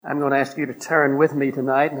I'm going to ask you to turn with me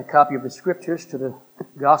tonight in a copy of the Scriptures to the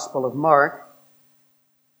Gospel of Mark.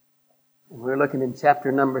 And we're looking in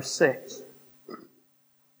chapter number 6.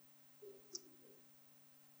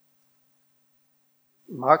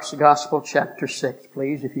 Mark's Gospel, chapter 6,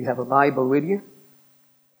 please, if you have a Bible with you.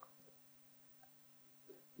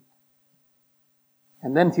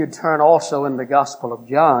 And then if you'd turn also in the Gospel of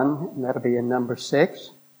John, and that'll be in number 6.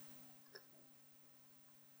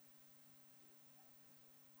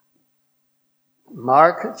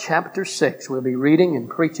 Mark chapter 6. We'll be reading and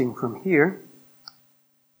preaching from here.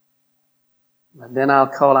 But then I'll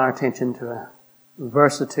call our attention to a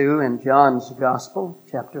verse or two in John's Gospel,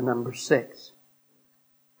 chapter number 6.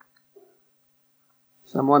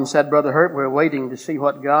 Someone said, Brother Hurt, we're waiting to see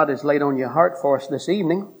what God has laid on your heart for us this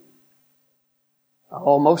evening. I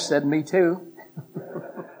almost said me too.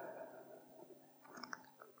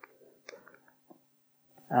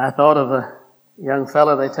 I thought of a young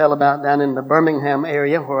fellow they tell about down in the Birmingham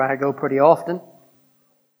area where I go pretty often.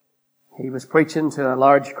 He was preaching to a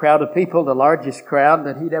large crowd of people, the largest crowd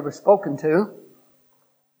that he'd ever spoken to.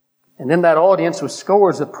 And in that audience was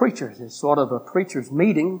scores of preachers. It's sort of a preacher's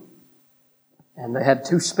meeting. And they had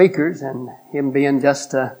two speakers, and him being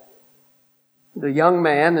just the young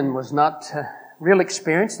man and was not real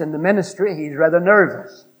experienced in the ministry, he's rather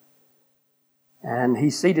nervous. And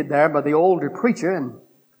he's seated there by the older preacher, and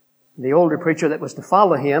the older preacher that was to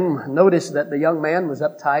follow him noticed that the young man was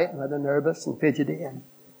uptight, rather nervous and fidgety. And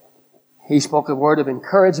he spoke a word of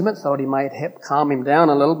encouragement, thought he might help calm him down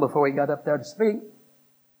a little before he got up there to speak.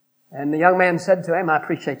 And the young man said to him, I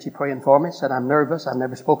appreciate you praying for me. He said, I'm nervous. I've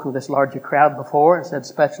never spoken to this larger crowd before. He said,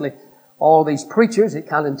 especially all these preachers. It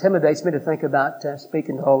kind of intimidates me to think about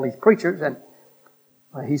speaking to all these preachers. And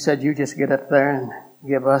he said, you just get up there and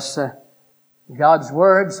give us God's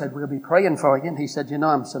Word. Said, we'll be praying for you. And he said,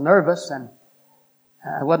 I'm so nervous. And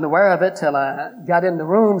I wasn't aware of it till I got in the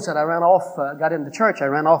room. Said I ran off, got in the church. I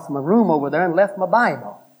ran off from my room over there and left my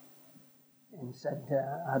Bible. And said,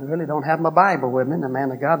 I really don't have my Bible with me. And the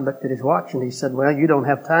man of God looked at his watch and he said, well, you don't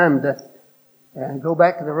have time to go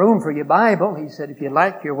back to the room for your Bible. He said, if you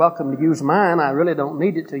like, you're welcome to use mine. I really don't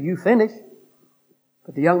need it till you finish.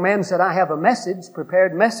 But the young man said, I have a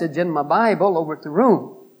prepared message in my Bible over at the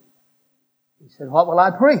room. He said, what will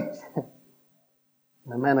I preach? And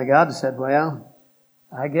the man of God said, well,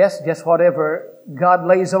 I guess just whatever God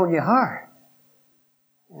lays on your heart.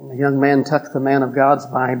 And the young man took the man of God's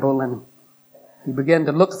Bible and he began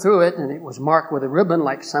to look through it, and it was marked with a ribbon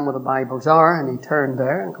like some of the Bibles are, and he turned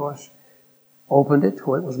there and, of course, opened it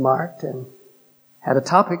where it was marked and had a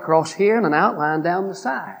topic across here and an outline down the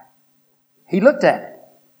side. He looked at it,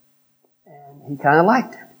 and he kind of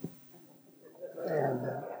liked it. And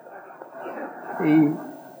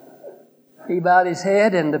he bowed his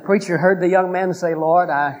head, and the preacher heard the young man say, Lord,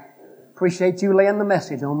 I appreciate you laying the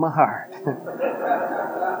message on my heart.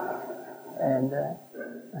 And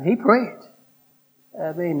he prayed.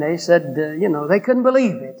 I mean, they said, they couldn't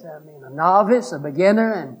believe it. I mean, a novice, a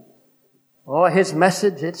beginner, and his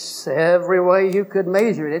message, it's every way you could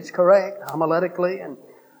measure it. It's correct, homiletically, and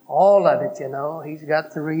all of it, He's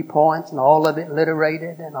got 3 points, and all of it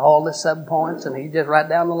literated, and all the sub-points, and he's just right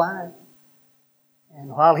down the line.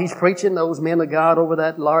 And while he's preaching, those men of God over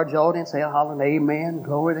that large audience, they're hollering, amen,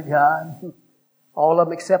 glory to God. All of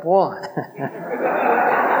them except one.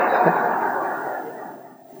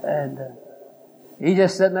 And he's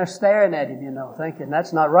just sitting there staring at him, thinking,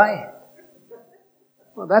 that's not right.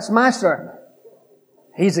 Well, that's my sermon.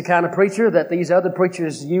 He's the kind of preacher that these other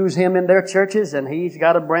preachers use him in their churches, and he's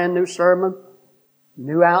got a brand new sermon,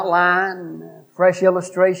 new outline, fresh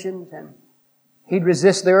illustrations, and he'd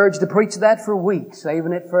resist the urge to preach that for weeks,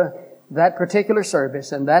 saving it for that particular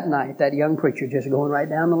service. And that night, that young preacher just going right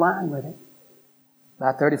down the line with it.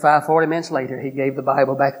 About 35, 40 minutes later, he gave the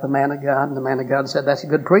Bible back to the man of God, and the man of God said, that's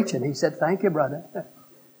good preaching. He said, thank you, brother.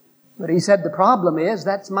 But he said, the problem is,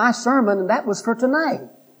 that's my sermon, and that was for tonight.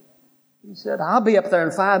 He said, I'll be up there in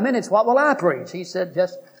 5 minutes. What will I preach? He said,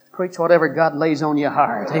 just preach whatever God lays on your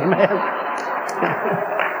heart. Amen.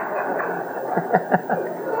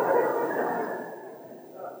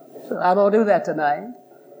 So I'm going to do that tonight.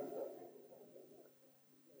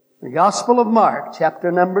 The Gospel of Mark,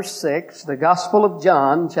 chapter number 6. The Gospel of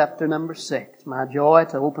John, chapter number 6. My joy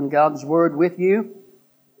to open God's Word with you.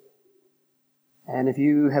 And if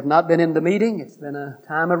you have not been in the meeting, it's been a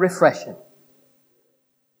time of refreshing.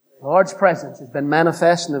 The Lord's presence has been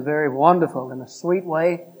manifest in a very wonderful and a sweet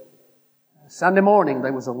way. Sunday morning,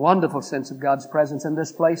 there was a wonderful sense of God's presence in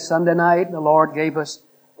this place. Sunday night, the Lord gave us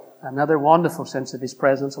another wonderful sense of His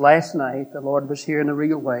presence. Last night, the Lord was here in a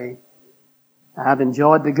real way. I've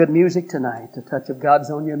enjoyed the good music tonight, the touch of God's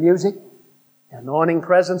on your music, the anointing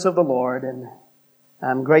presence of the Lord, and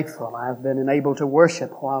I'm grateful. I've been enabled to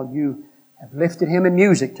worship while you have lifted Him in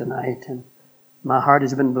music tonight, and my heart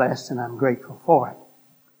has been blessed, and I'm grateful for it.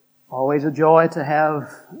 Always a joy to have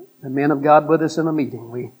the men of God with us in a meeting.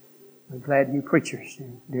 We're glad you preachers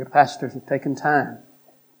and dear pastors have taken time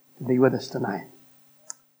to be with us tonight.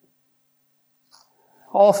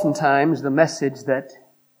 Oftentimes, the message that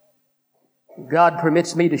God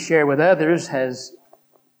permits me to share with others has,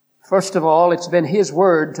 first of all, it's been His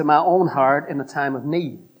Word to my own heart in a time of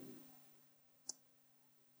need.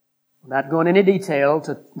 Without going into detail,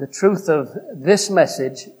 the truth of this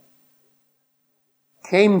message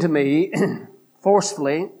came to me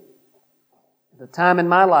forcefully at a time in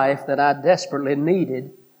my life that I desperately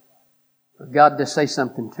needed for God to say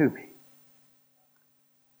something to me.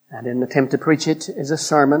 I didn't attempt to preach it as a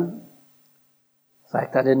sermon. In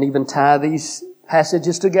fact, I didn't even tie these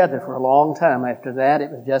passages together for a long time after that. It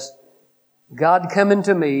was just God coming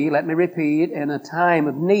to me, let me repeat, in a time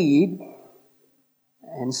of need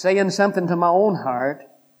and saying something to my own heart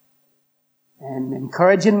and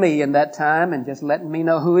encouraging me in that time and just letting me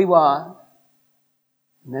know who He was.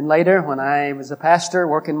 And then later, when I was a pastor,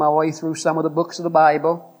 working my way through some of the books of the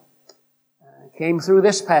Bible, I came through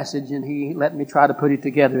this passage and He let me try to put it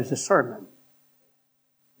together as a sermon.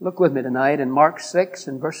 Look with me tonight in Mark 6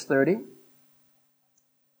 and verse 30.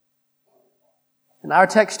 And our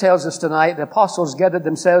text tells us tonight, the apostles gathered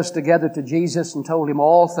themselves together to Jesus and told Him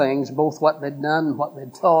all things, both what they'd done and what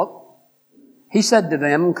they'd taught. He said to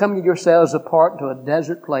them, "Come ye yourselves apart to a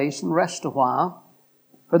desert place and rest a while.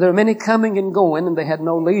 For there are many coming and going, and they had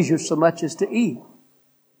no leisure so much as to eat.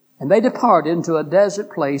 And they departed into a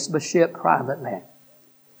desert place by ship privately.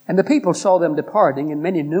 And the people saw them departing, and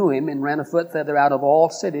many knew Him, and ran afoot thither out of all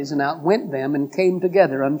cities, and outwent them, and came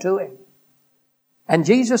together unto Him. And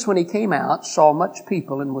Jesus, when He came out, saw much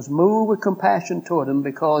people, and was moved with compassion toward them,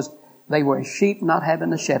 because they were as sheep not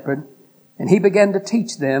having a shepherd. And He began to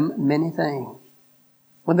teach them many things.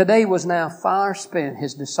 When the day was now far spent,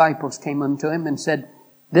 His disciples came unto Him, and said,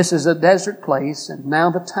 This is a desert place, and now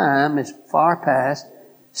the time is far past.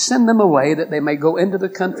 Send them away, that they may go into the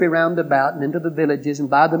country round about, and into the villages, and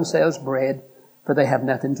buy themselves bread, for they have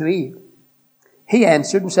nothing to eat. He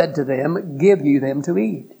answered and said to them, Give you them to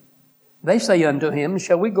eat. They say unto Him,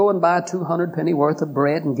 Shall we go and buy 200 penny worth of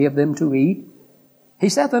bread, and give them to eat? He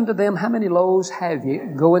saith unto them, How many loaves have ye?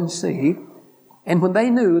 Go and see. And when they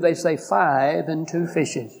knew, they say, 5 and 2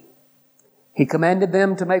 fishes. He commanded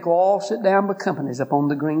them to make all sit down by companies upon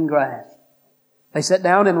the green grass. They sat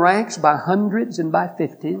down in ranks by hundreds and by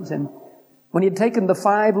 50s, and when He had taken the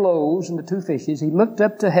 5 loaves and the 2 fishes, He looked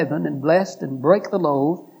up to heaven and blessed and brake the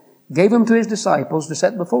loaves, gave them to His disciples to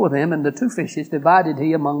set before them, and the 2 fishes divided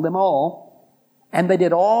He among them all. And they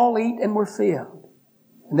did all eat and were filled.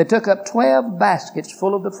 And they took up 12 baskets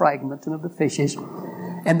full of the fragments and of the fishes.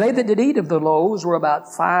 And they that did eat of the loaves were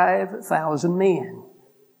about 5,000 men.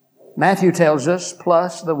 Matthew tells us,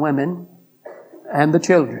 plus the women and the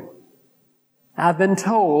children. I've been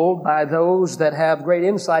told by those that have great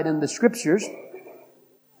insight in the Scriptures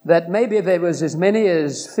that maybe there was as many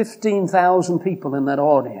as 15,000 people in that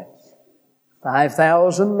audience.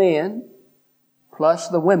 5,000 men, plus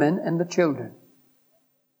the women and the children.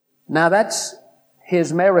 Now that's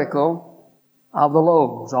His miracle of the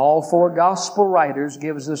loaves. All 4 gospel writers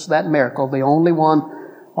gives us that miracle. The only one,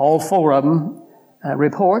 all 4 of them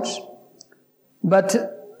reports. But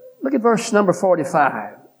look at verse number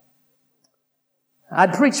 45.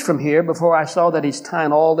 I'd preached from here before I saw that He's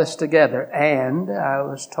tying all this together. And I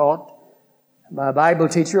was taught by a Bible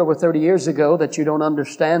teacher over 30 years ago that you don't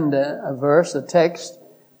understand a verse, a text,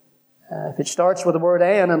 if it starts with the word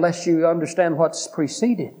 "and," unless you understand what's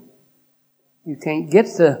preceded. You can't get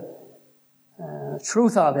the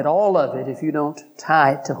truth of it, all of it, if you don't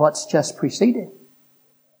tie it to what's just preceded.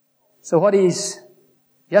 So what He's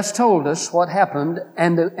just told us, what happened,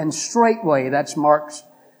 and straightway, that's Mark's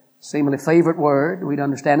seemingly favorite word, we'd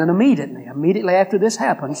understand it immediately after this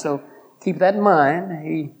happened. So keep that in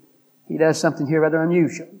mind. He does something here rather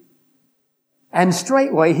unusual. And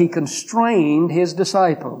straightway He constrained His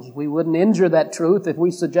disciples. We wouldn't injure that truth if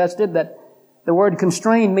we suggested that the word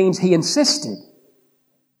constrained means He insisted.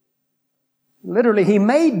 Literally, He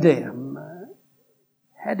made them,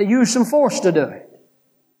 had to use some force to do it.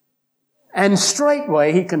 And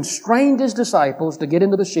straightway He constrained His disciples to get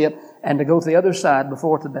into the ship and to go to the other side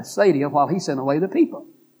before to Bethsaida while He sent away the people.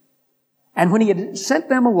 And when He had sent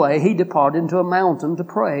them away, He departed into a mountain to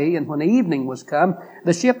pray. And when evening was come,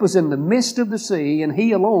 the ship was in the midst of the sea, and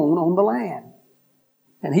He alone on the land.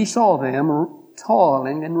 And He saw them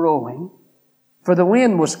toiling and rowing, For the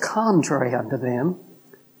wind was contrary unto them.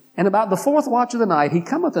 And about the fourth watch of the night, he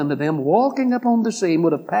cometh unto them, walking upon the sea, and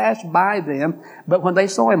would have passed by them. But when they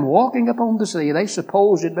saw him walking upon the sea, they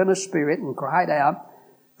supposed it had been a spirit, and cried out.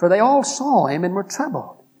 For they all saw him, and were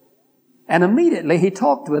troubled. And immediately he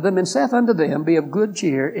talked with them, and saith unto them, Be of good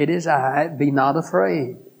cheer, it is I, be not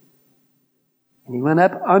afraid. And he went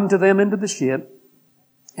up unto them into the ship,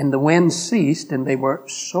 and the wind ceased, and they were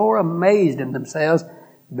sore amazed in themselves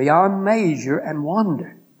beyond measure, and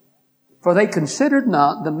wondered. For they considered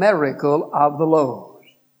not the miracle of the loaves,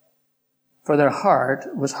 for their heart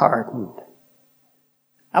was hardened.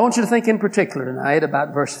 I want you to think in particular tonight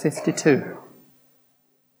about verse 52.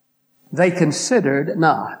 They considered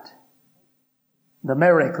not the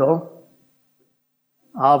miracle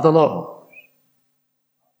of the loaves.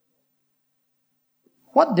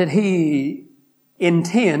 What did he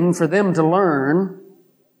intend for them to learn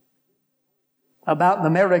about the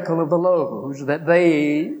miracle of the loaves that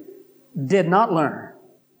they did not learn?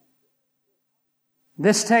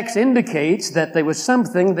 This text indicates that there was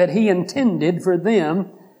something that he intended for them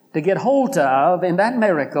to get hold of in that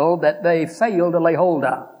miracle that they failed to lay hold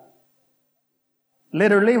of.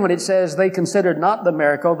 Literally, when it says they considered not the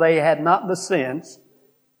miracle, they had not the sense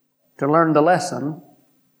to learn the lesson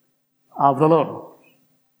of the loaves.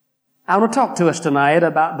 I want to talk to us tonight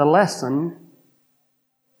about the lesson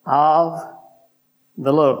of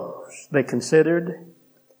the loaves. They considered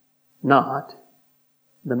not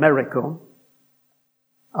the miracle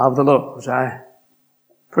of the loaves. I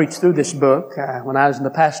preached through this book. When I was in the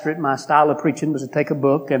pastorate, my style of preaching was to take a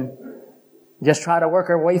book and just try to work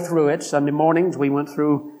our way through it. Sunday mornings, we went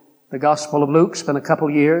through the Gospel of Luke, spent a couple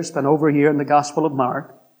years, spent over a year in the Gospel of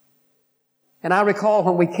Mark. And I recall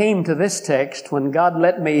when we came to this text, when God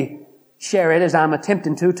let me share it as I'm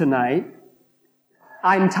attempting to tonight,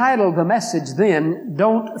 I entitled the message then,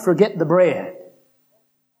 Don't Forget the Bread.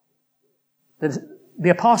 The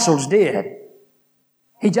apostles did.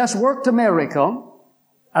 He just worked a miracle,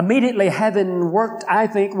 immediately having worked, I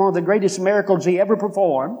think, one of the greatest miracles he ever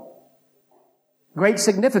performed. Great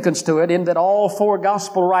significance to it in that all four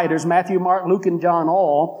gospel writers, Matthew, Mark, Luke, and John,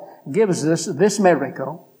 all gives us this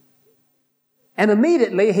miracle. And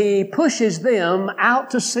immediately he pushes them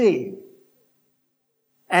out to sea.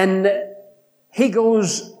 And he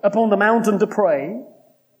goes up on the mountain to pray.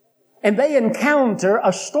 And they encounter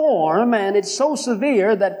a storm, and it's so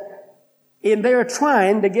severe that in their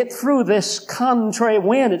trying to get through this contrary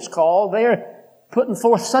wind, it's called, they're putting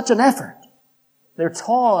forth such an effort. They're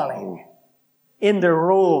toiling in their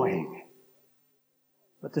rowing.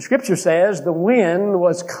 But the Scripture says the wind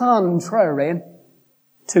was contrary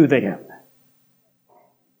to them.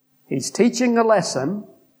 He's teaching a lesson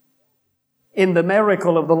in the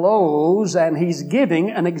miracle of the loaves, and he's giving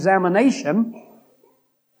an examination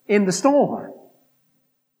in the storm.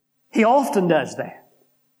 He often does that.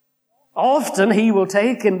 Often he will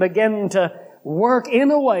take and begin to work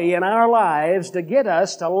in a way in our lives to get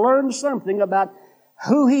us to learn something about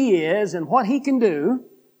who he is and what he can do.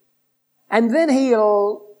 And then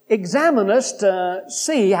he'll examine us to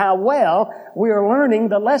see how well we are learning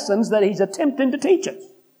the lessons that he's attempting to teach us.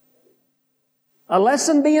 A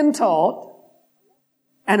lesson being taught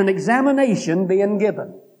and an examination being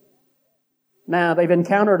given. Now, they've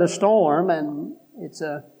encountered a storm, and it's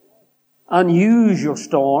an unusual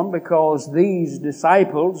storm because these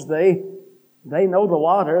disciples, they know the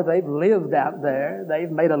water. They've lived out there.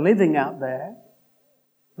 They've made a living out there.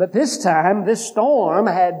 But this time, this storm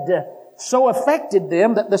had so affected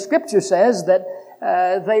them that the Scripture says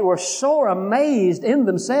that they were sore amazed in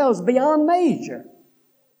themselves beyond measure.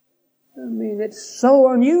 I mean, it's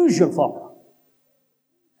so unusual for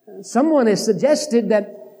them. Someone has suggested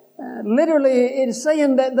that literally it is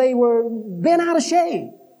saying that they were bent out of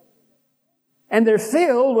shape. And they're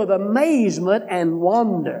filled with amazement and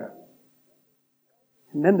wonder.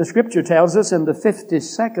 And then the Scripture tells us in the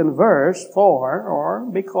 52nd verse,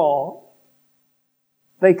 because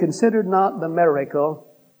they considered not the miracle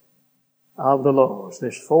of the loaves.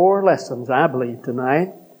 There's 4 lessons, I believe,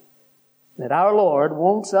 tonight that our Lord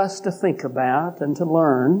wants us to think about and to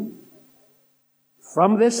learn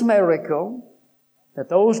from this miracle that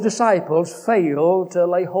those disciples failed to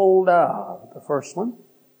lay hold of. The first one,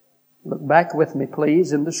 look back with me,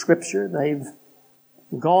 please, in the Scripture. They've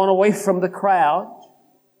gone away from the crowd.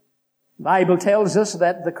 The Bible tells us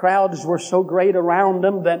that the crowds were so great around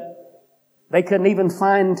them that they couldn't even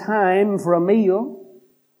find time for a meal.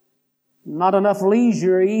 Not enough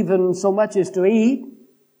leisure even so much as to eat.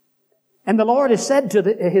 And the Lord has said to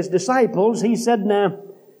His disciples, He said, now,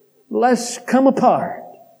 let's come apart.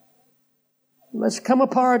 Let's come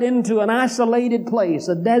apart into an isolated place,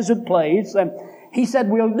 a desert place, He said,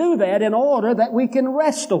 we'll do that in order that we can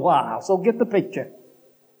rest a while. So get the picture.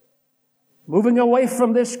 Moving away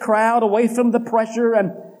from this crowd, away from the pressure, and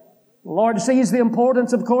the Lord sees the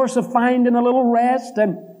importance, of course, of finding a little rest.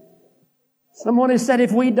 And someone has said,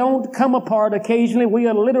 if we don't come apart occasionally,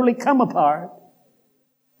 we'll literally come apart.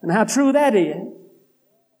 And how true that is.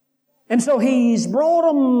 And so He's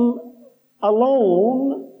brought them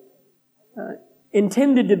alone,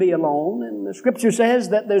 intended to be alone. And the Scripture says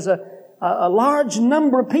that there's a large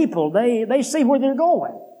number of people. They see where they're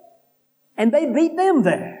going. And they beat them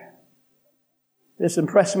there. This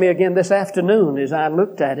impressed me again this afternoon as I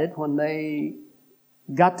looked at it when they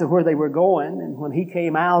got to where they were going, and when He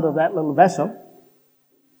came out of that little vessel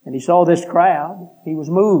and He saw this crowd, He was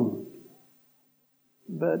moved.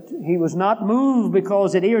 But He was not moved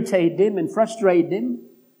because it irritated Him and frustrated Him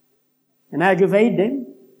and aggravated Him.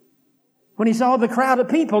 When He saw the crowd of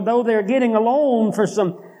people, though they're getting alone for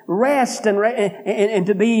some rest and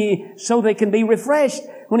to be, so they can be refreshed,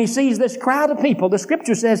 when He sees this crowd of people, the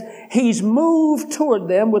Scripture says He's moved toward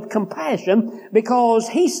them with compassion because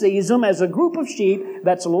He sees them as a group of sheep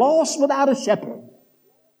that's lost without a shepherd.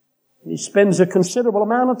 He spends a considerable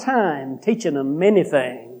amount of time teaching them many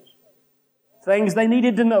things. Things they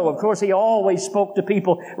needed to know. Of course, He always spoke to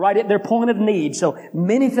people right at their point of need. So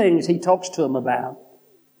many things He talks to them about.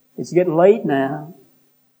 It's getting late now.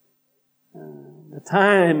 The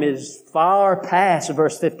time is far past,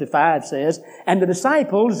 verse 55 says, and the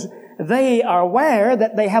disciples, they are aware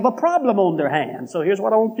that they have a problem on their hands. So here's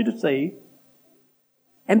what I want you to see.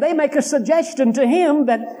 And they make a suggestion to Him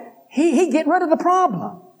that He get rid of the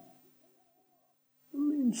problem.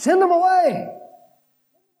 Send them away.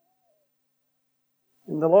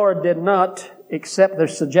 And the Lord did not accept their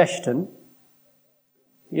suggestion.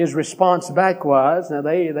 His response back was, now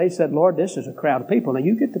they said, Lord, this is a crowd of people. Now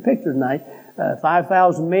you get the picture tonight.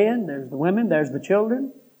 5,000 men, there's the women, there's the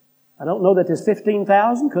children. I don't know that there's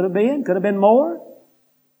 15,000. Could have been more.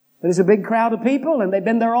 But it's a big crowd of people, and they've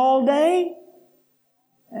been there all day.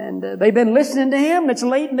 And they've been listening to Him, and it's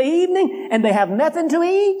late in the evening, and they have nothing to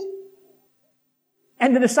eat.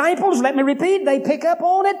 And the disciples, let me repeat, they pick up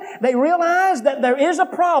on it. They realize that there is a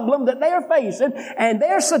problem that they are facing, and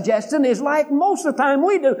their suggestion is like most of the time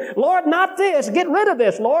we do. Lord, not this. Get rid of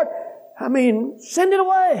this, Lord. Send it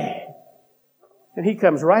away. And He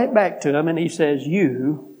comes right back to them and He says,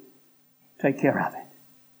 you take care of it.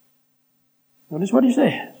 Notice what He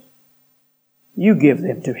says. You give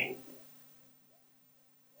them to me.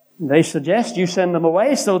 They suggest you send them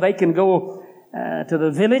away so they can go to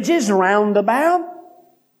the villages round about.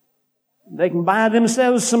 They can buy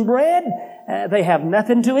themselves some bread. They have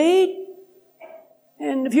nothing to eat.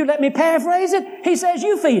 And if you let me paraphrase it, He says,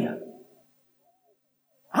 you feed them.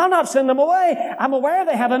 I'll not send them away. I'm aware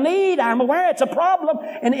they have a need. I'm aware it's a problem.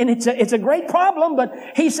 And it's a great problem. But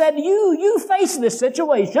He said, you face this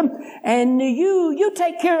situation and you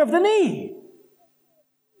take care of the need.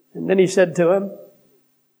 And then He said to him,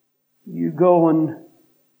 you go and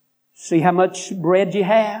see how much bread you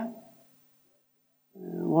have.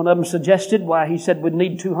 One of them suggested why He said we'd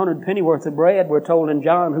need 200 pennyworth of bread. We're told in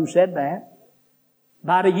John who said that.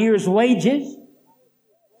 About a year's wages.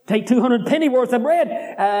 Take 200 pennyworth of bread.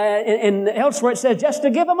 And elsewhere it says just to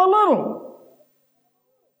give them a little.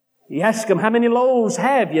 He asked them, how many loaves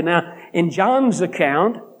have you? Now, in John's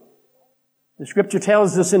account, the Scripture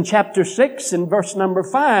tells us in chapter 6 and verse number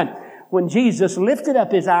 5, when Jesus lifted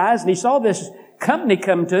up His eyes and He saw this company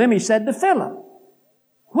come to Him, He said to Philip,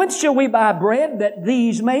 whence shall we buy bread that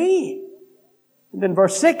these may eat? And then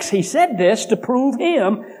verse 6, He said this to prove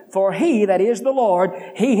Him, for He, that is the Lord,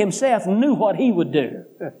 He Himself knew what He would do.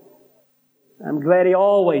 I'm glad He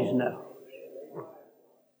always knows.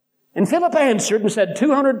 And Philip answered and said,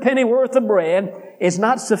 200 penny worth of bread is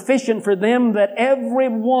not sufficient for them that every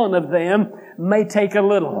one of them may take a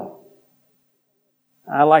little.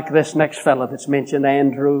 I like this next fellow that's mentioned,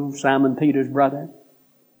 Andrew, Simon Peter's brother.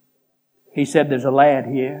 He said there's a lad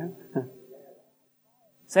here.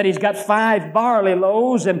 Said he's got 5 barley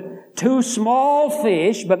loaves and 2 small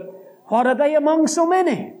fish, but what are they among so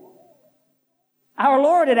many? Our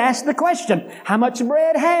Lord had asked the question, how much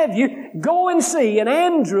bread have you? Go and see. And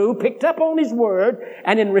Andrew picked up on his word,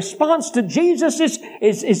 and in response to Jesus'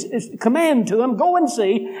 command to him, go and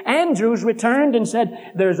see, Andrew's returned and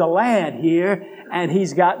said, there's a lad here, and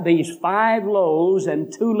he's got these 5 loaves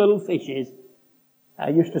and 2 little fishes. I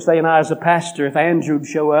used to say when I was a pastor, if Andrew'd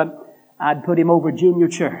show up, I'd put him over junior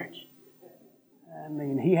church.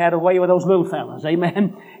 He had a way with those little fellas.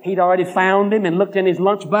 Amen. He'd already found him and looked in his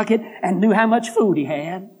lunch bucket and knew how much food he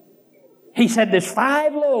had. He said there's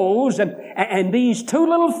 5 loaves and these 2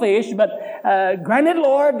 little fish, but granted,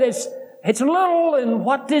 Lord, It's little, and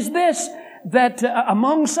what is this that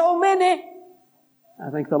among so many? I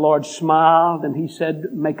think the Lord smiled and He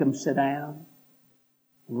said, make them sit down.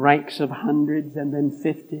 Ranks of hundreds and then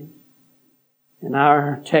 50. And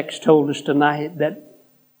our text told us tonight that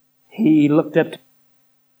He looked up,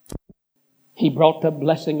 He brought the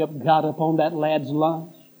blessing of God upon that lad's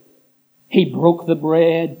lunch. He broke the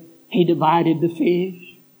bread. He divided the fish.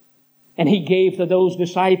 And He gave to those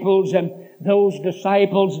disciples, and those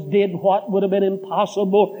disciples did what would have been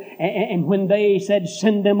impossible. And when they said,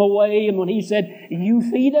 send them away, and when He said, you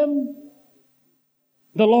feed them,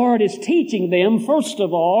 the Lord is teaching them, first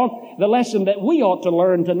of all, the lesson that we ought to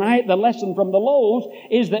learn tonight, the lesson from the loaves,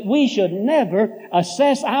 is that we should never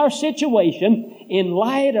assess our situation in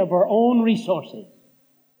light of our own resources.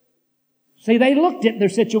 See, they looked at their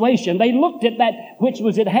situation. They looked at that which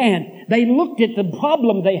was at hand. They looked at the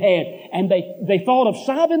problem they had, and they thought of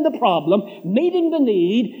solving the problem, meeting the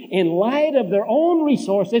need in light of their own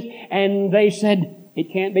resources, and they said,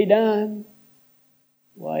 it can't be done.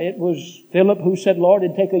 Why, it was Philip who said, Lord,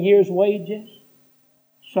 it'd take a year's wages.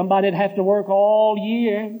 Somebody'd have to work all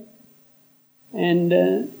year, and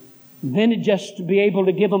then it'd just be able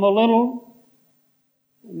to give them a little.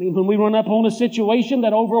 I mean, when we run up on a situation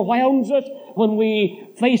that overwhelms us, when we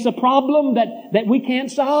face a problem that we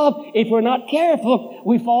can't solve, if we're not careful,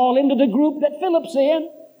 we fall into the group that Philip's in.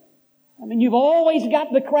 I mean, you've always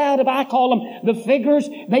got the crowd of, I call them the figures.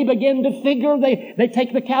 They begin to figure. They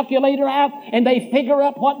take the calculator out and they figure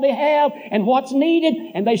up what they have and what's needed.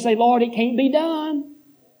 And they say, Lord, it can't be done.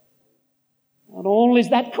 Not only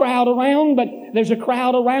is that crowd around, but there's a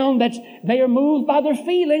crowd around they are moved by their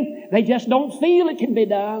feeling. They just don't feel it can be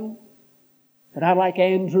done. But I like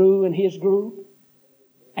Andrew and his group.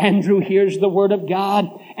 Andrew hears the Word of God.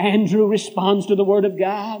 Andrew responds to the Word of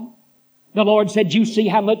God. The Lord said, you see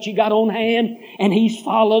how much you got on hand? And he's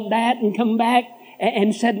followed that and come back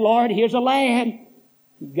and said, Lord, here's a lad.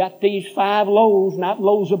 You've got these 5 loaves, not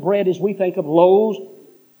loaves of bread as we think of loaves,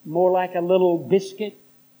 more like a little biscuit.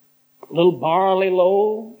 Little barley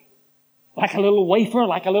loaves, like a little wafer,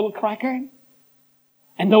 like a little cracker.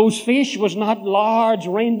 And those fish was not large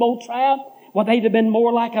rainbow trout. Well, they'd have been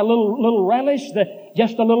more like a little relish,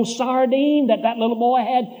 just a little sardine that little boy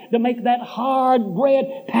had to make that hard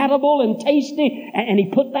bread palatable and tasty. And he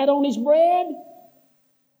put that on his bread.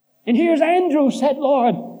 And here's Andrew said,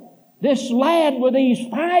 Lord, this lad with these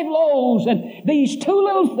 5 loaves and these 2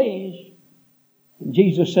 little fish. And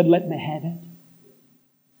Jesus said, let me have it.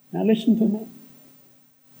 Now listen to me.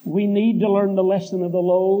 We need to learn the lesson of the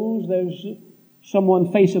loaves. There's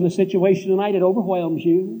someone facing a situation tonight that overwhelms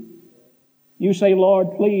you. You say,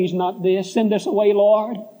 Lord, please not this. Send this away,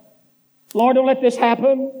 Lord. Lord, don't let this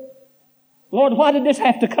happen. Lord, why did this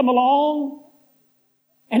have to come along?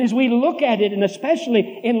 And as we look at it, and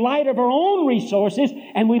especially in light of our own resources,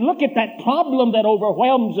 and we look at that problem that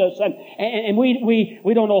overwhelms us, and we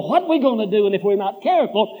don't know what we're going to do, and if we're not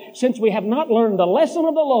careful, since we have not learned the lesson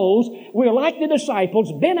of the loaves, we're like the disciples,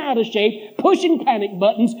 bent out of shape, pushing panic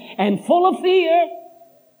buttons, and full of fear.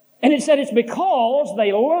 And it said it's because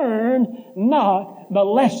they learned not the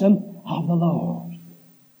lesson of the loaves.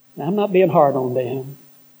 Now, I'm not being hard on them.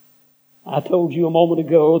 I told you a moment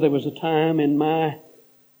ago there was a time in my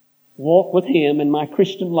walk with Him in my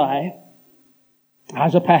Christian life. I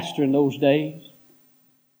was a pastor in those days.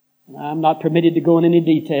 And I'm not permitted to go in any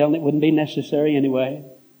detail, and it wouldn't be necessary anyway.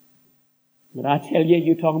 But I tell you,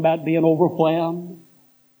 you're talking about being overwhelmed.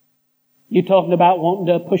 You're talking about wanting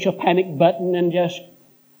to push a panic button and just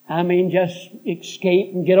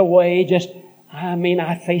escape and get away.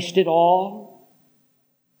 I faced it all.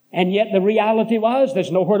 And yet the reality was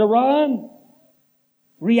there's nowhere to run.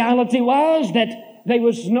 Reality was that there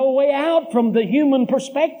was no way out from the human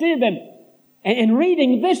perspective. And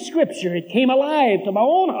reading this scripture, it came alive to my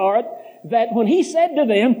own heart that when He said to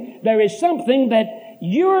them, there is something that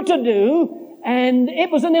you're to do, and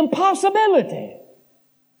it was an impossibility.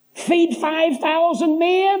 Feed 5,000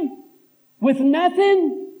 men with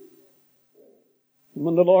nothing.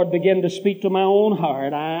 When the Lord began to speak to my own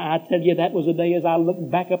heart, I tell you, that was a day as I look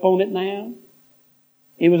back upon it now.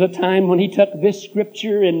 It was a time when He took this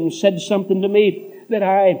scripture and said something to me that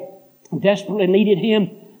I desperately needed Him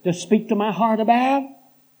to speak to my heart about.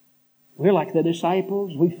 We're like the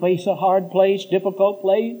disciples. We face a hard place, difficult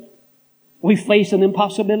place. We face an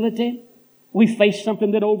impossibility. We face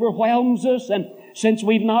something that overwhelms us, and since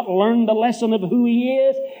we've not learned the lesson of who He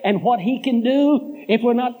is and what He can do, if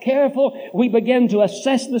we're not careful, we begin to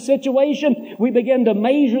assess the situation. We begin to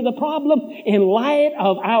measure the problem in light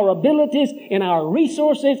of our abilities and our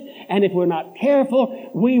resources. And if we're not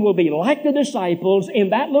careful, we will be like the disciples in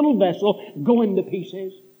that little vessel going to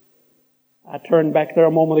pieces. I turned back there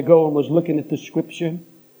a moment ago and was looking at the Scripture.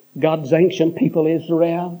 God's ancient people,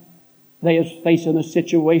 Israel, they was facing a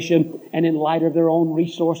situation, and in light of their own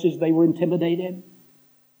resources, they were intimidated.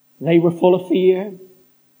 They were full of fear.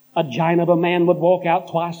 A giant of a man would walk out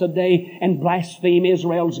twice a day and blaspheme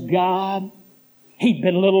Israel's God. He'd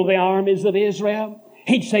belittle the armies of Israel.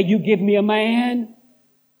 He'd say, you give me a man.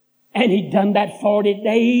 And he'd done that 40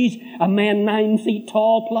 days, a man 9 feet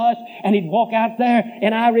tall plus, and he'd walk out there,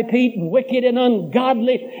 and I repeat, wicked and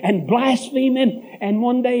ungodly and blaspheming. And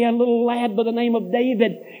one day a little lad by the name of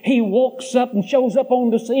David, he walks up and shows up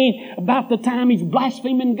on the scene about the time he's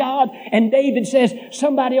blaspheming God. And David says,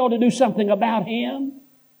 somebody ought to do something about him.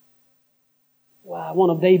 Well, one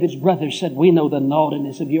of David's brothers said, we know the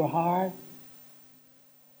naughtiness of your heart.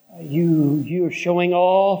 You're showing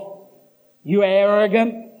off. You're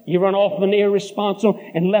arrogant. You run off and irresponsible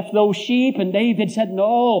and left those sheep. And David said,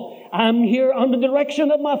 no, I'm here under the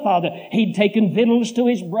direction of my father. He'd taken victuals to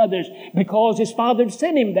his brothers because his father had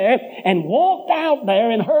sent him there, and walked out there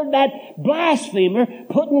and heard that blasphemer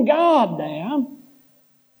putting God down.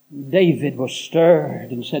 David was stirred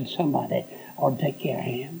and said, somebody ought to take care of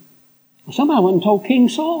him. Somebody went and told King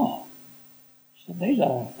Saul. He said, there's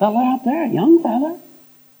a fella out there, a young fella.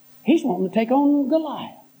 He's wanting to take on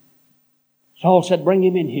Goliath. Saul said, bring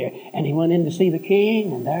him in here. And he went in to see the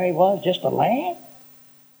king, and there he was, just a lad.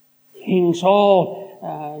 King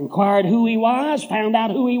Saul inquired who he was, found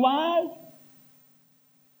out who he was.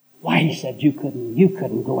 Why, he said, you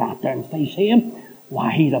couldn't go out there and face him.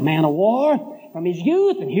 Why, he's a man of war from his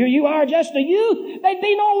youth, and here you are just a youth. There'd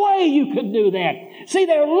be no way you could do that. See,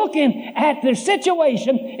 they're looking at their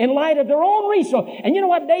situation in light of their own resource. And you know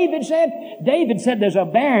what David said? David said, there's a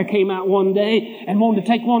bear came out one day and wanted to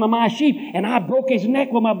take one of my sheep, and I broke his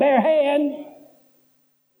neck with my bare hand.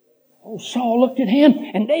 Oh, Saul looked at him,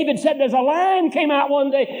 and David said, there's a lion came out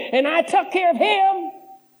one day, and I took care of him.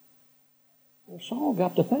 Well, Saul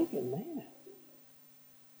got to thinking, man,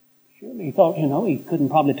 surely he thought, he couldn't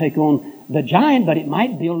probably take on the giant, but it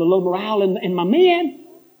might build a little morale in my men.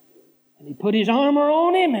 And he put his armor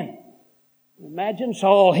on him, and imagine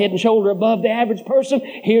Saul head and shoulder above the average person.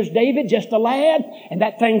 Here's David, just a lad, and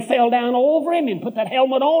that thing fell down over him, and put that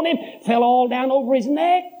helmet on him, fell all down over his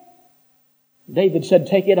neck. David said,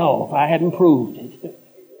 take it off. I hadn't proved it.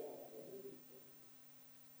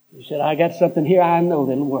 He said, I got something here I know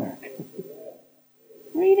that'll work.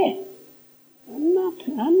 Read it.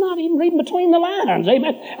 I'm not even reading between the lines.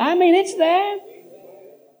 Amen. I mean, it's there.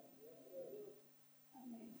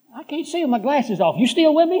 I can't see with my glasses off. You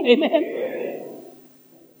still with me? Amen.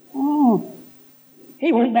 Oh.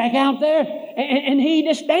 He went back out there and he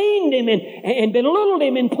disdained him and belittled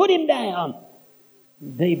him and put him down.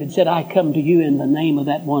 David said, I come to you in the name of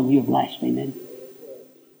that one you're blaspheming.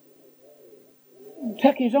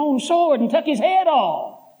 Took his own sword and took his head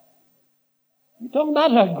off. You're talking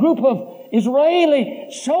about a group of Israeli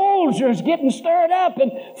soldiers getting stirred up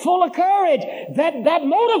and full of courage. That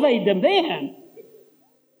motivated them then.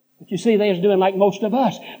 But you see, they're doing like most of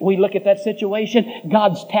us. We look at that situation,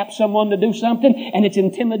 God's tapped someone to do something, and it's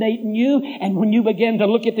intimidating you. And when you begin to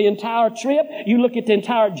look at the entire trip, you look at the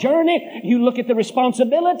entire journey, you look at the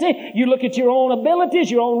responsibility, you look at your own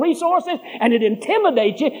abilities, your own resources, and it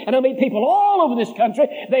intimidates you. And I mean, people all over this country,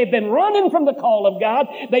 they've been running from the call of God.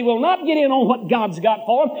 They will not get in on what God's got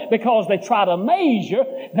for them because they try to measure,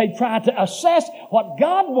 they try to assess what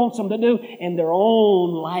God wants them to do in their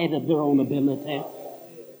own light of their own ability.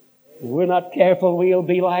 If we're not careful, we'll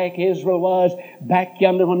be like Israel was back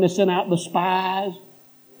yonder when they sent out the spies.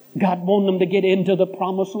 God wanted them to get into the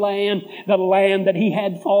promised land, the land that He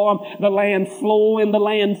had for them, the land flowing, the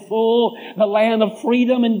land full, the land of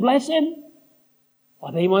freedom and blessing.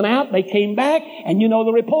 Well, they went out, they came back, and you know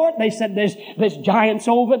the report. They said there's giants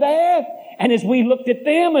over there. And as we looked at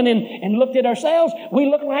them and looked at ourselves, we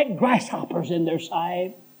looked like grasshoppers in their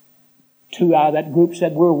sight. 2 out of that group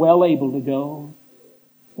said, we're well able to go.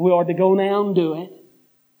 We ought to go now and do it.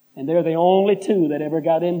 And they're the only 2 that ever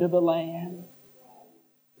got into the land.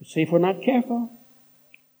 But see, if we're not careful,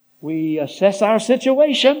 we assess our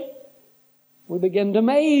situation. We begin to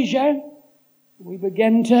measure. We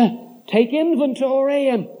begin to take inventory,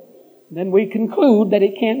 and then we conclude that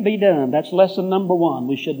it can't be done. That's lesson number 1.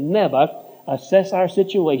 We should never assess our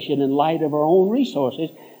situation in light of our own resources.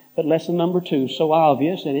 But lesson number 2, so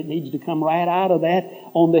obvious, and it needs to come right out of that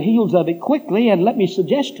on the heels of it quickly. And let me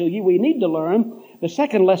suggest to you, we need to learn the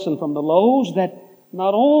second lesson from the Lowe's, that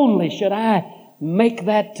not only should I make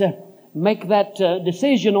that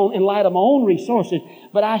decision in light of my own resources,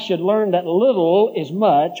 but I should learn that little is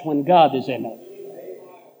much when God is in it.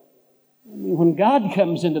 I mean, when God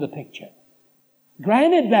comes into the picture,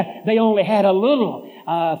 Granted that they only had a little,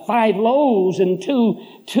 5 loaves and two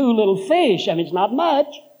little fish. I mean, it's not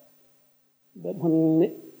much. But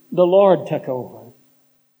when the Lord took over,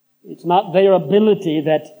 it's not their ability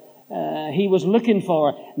that He was looking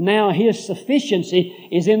for. Now His sufficiency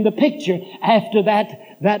is in the picture after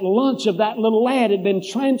that lunch of that little lad had been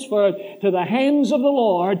transferred to the hands of the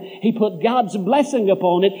Lord. He put God's blessing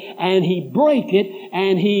upon it, and He broke it,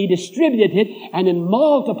 and He distributed it, and in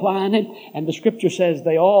multiplying it, and the Scripture says it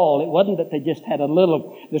wasn't that they just had a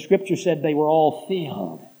little. The Scripture said they were all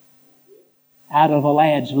filled out of the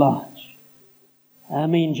lad's lunch. I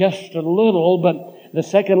mean, just a little, but the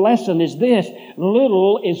second lesson is this: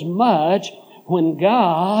 little is much when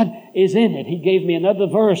God is in it. He gave me another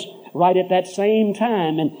verse right at that same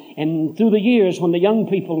time. And through the years, when the young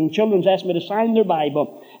people and children asked me to sign their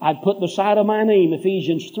Bible, I'd put beside of my name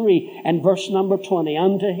Ephesians 3 and verse number 20.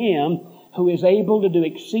 Unto Him who is able to do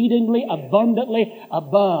exceedingly abundantly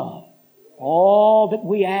above all that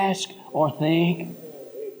we ask or think.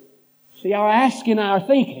 See, our asking, our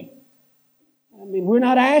thinking. I mean, we're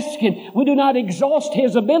not asking. We do not exhaust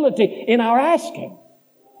His ability in our asking.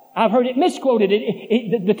 I've heard it misquoted.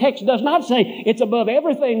 The text does not say it's above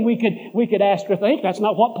everything we could ask or think. That's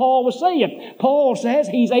not what Paul was saying. Paul says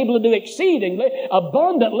He's able to do exceedingly,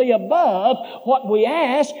 abundantly above what we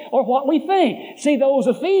ask or what we think. See, those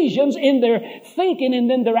Ephesians in their thinking and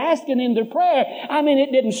then their asking in their prayer, I mean,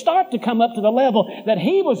 it didn't start to come up to the level that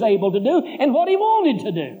he was able to do and what he wanted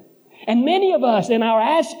to do. And many of us in our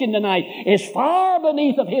asking tonight is far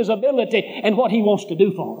beneath of His ability and what He wants to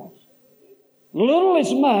do for us. Little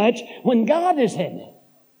is much when God is in it.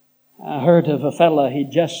 I heard of a fella, he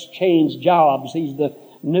just changed jobs. He's the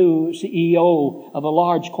new CEO of a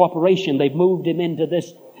large corporation. They've moved him into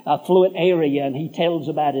this affluent area, and he tells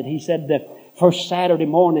about it. He said the first Saturday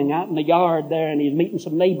morning out in the yard there, and he's meeting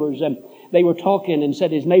some neighbors, and they were talking, and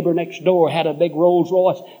said his neighbor next door had a big Rolls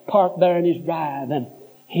Royce parked there in his drive, and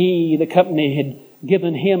the company had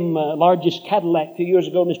given him largest Cadillac a few years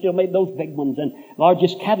ago, and they still made those big ones, and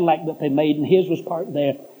largest Cadillac that they made, and his was parked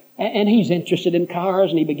there. And he's interested in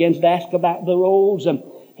cars, and he begins to ask about the Rolls, and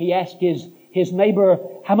he asked his neighbor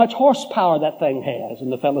how much horsepower that thing has,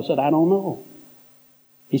 and the fellow said, I don't know.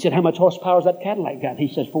 He said, how much horsepower has that Cadillac got? He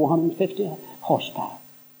says, 450 horsepower.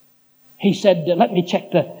 He said, let me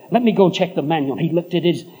go check the manual. He looked at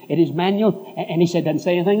his manual, and he said, doesn't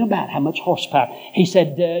say anything about how much horsepower. He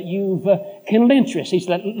said, you've kindled interest. He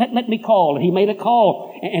said, let me call. And he made a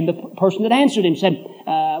call, and the person that answered him said,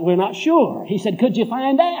 we're not sure. He said, could you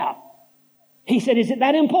find out? He said, is it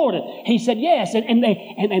that important? He said, yes. And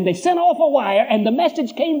they sent off a wire, and the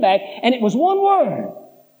message came back, and it was one word.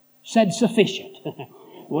 Said sufficient.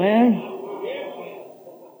 Well,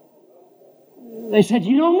 they said,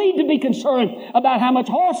 you don't need to be concerned about how much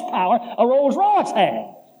horsepower a Rolls Royce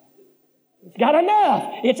has. It's got enough.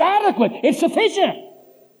 It's adequate. It's sufficient.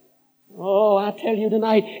 Oh, I tell you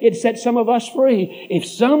tonight, it set some of us free. If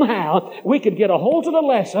somehow we could get a hold of the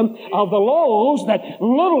lesson of the loaves that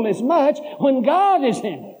little is much when God is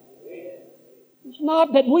in it. It's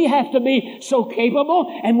not that we have to be so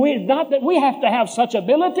capable, and not that we have to have such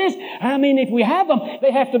abilities. I mean, if we have them,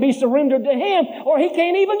 they have to be surrendered to Him, or He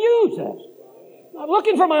can't even use us. Not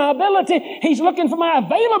looking for my ability. He's looking for my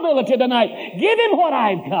availability tonight. Give Him what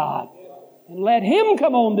I've got. And let Him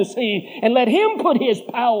come on the scene. And let Him put His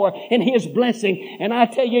power and His blessing. And I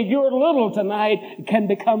tell you, your little tonight can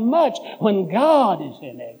become much when God is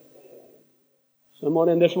in it. Someone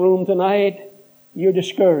in this room tonight, you're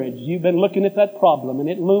discouraged. You've been looking at that problem and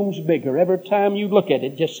it looms bigger. Every time you look at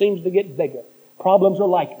it, it just seems to get bigger. Problems are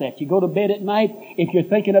like that. You go to bed at night, if you're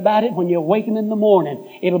thinking about it, when you awaken in the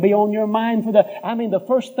morning, it'll be on your mind the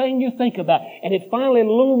first thing you think about. And it finally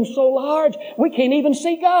looms so large, we can't even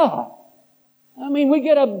see God. I mean, we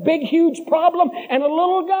get a big, huge problem and a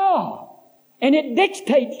little God. And it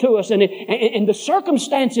dictates to us, and the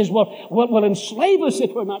circumstances will enslave us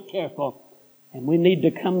if we're not careful. And we need to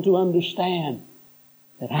come to understand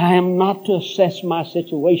that I am not to assess my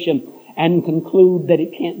situation and conclude that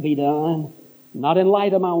it can't be done. Not in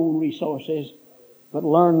light of my own resources, but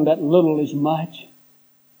learn that little is much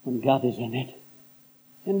when God is in it.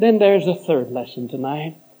 And then there's a third lesson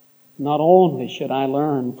tonight. Not only should I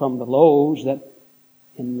learn from the loaves that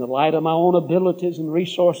in the light of my own abilities and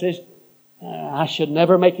resources, I should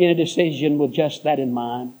never make any decision with just that in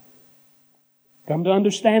mind. Come to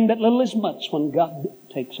understand that little is much when God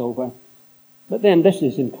takes over. But then this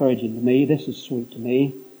is encouraging to me. This is sweet to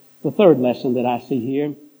me. The third lesson that I see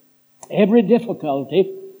here. Every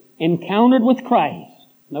difficulty encountered with Christ,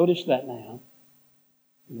 notice that now,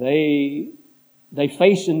 they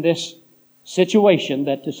face in this situation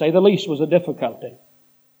that, to say the least, was a difficulty.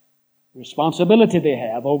 Responsibility they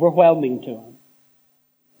have, overwhelming to them.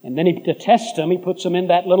 And then to test them, he puts them in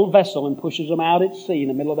that little vessel and pushes them out at sea in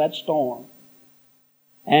the middle of that storm.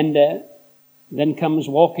 And then comes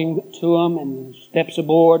walking to them and steps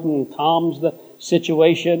aboard and calms the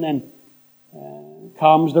situation and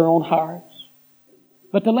calms their own hearts.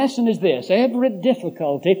 But the lesson is this: every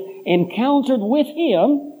difficulty encountered with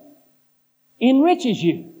Him enriches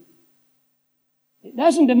you. It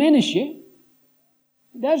doesn't diminish you.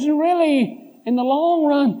 It doesn't really, in the long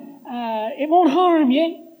run, it won't harm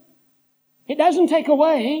you. It doesn't take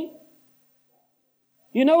away.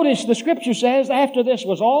 You notice the Scripture says after this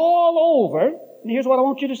was all over, and here's what I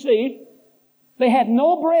want you to see, they had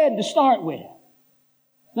no bread to start with.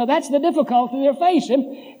 Now that's the difficulty they're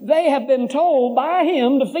facing. They have been told by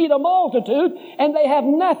Him to feed a multitude, and they have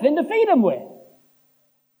nothing to feed them with.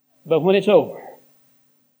 But when it's over,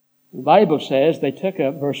 the Bible says they took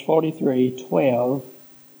up, verse 43, 12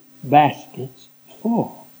 baskets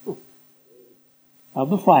full of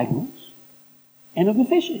the fragments and of the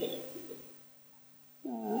fishes.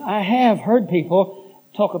 I have heard people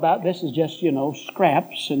talk about this as just,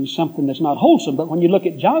 scraps and something that's not wholesome. But when you look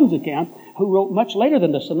at John's account, who wrote much later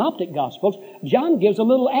than the Synoptic Gospels, John gives a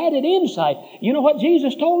little added insight. You know what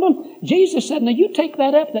Jesus told them? Jesus said, now you take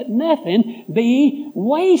that up that nothing be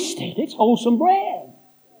wasted. It's wholesome bread.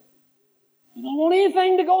 You don't want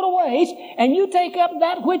anything to go to waste, and you take up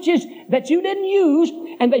that which is that you didn't use.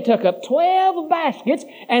 And they took up 12 baskets,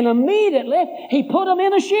 and immediately He put them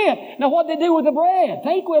in a ship. Now what did they do with the bread?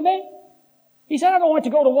 Think with me. He said, I don't want it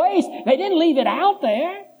to go to waste. They didn't leave it out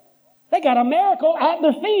there. They got a miracle at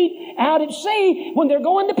their feet, out at sea, when they're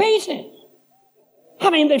going to pieces. I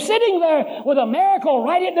mean, they're sitting there with a miracle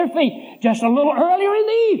right at their feet, just a little earlier in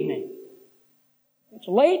the evening. It's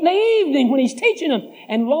late in the evening when He's teaching them,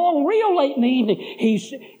 and real late in the evening,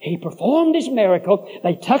 He performed His miracle.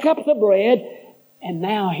 They took up the bread, and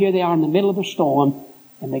now here they are in the middle of the storm,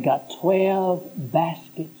 and they got 12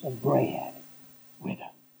 baskets of bread with them.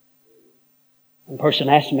 One person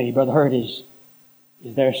asked me, Brother Hurt, is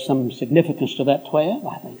there some significance to that 12?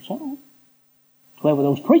 I think so. 12 of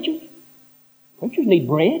those preachers. Preachers need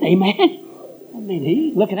bread, amen? I mean,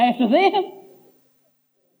 He's looking after them.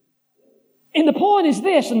 And the point is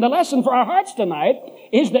this, and the lesson for our hearts tonight,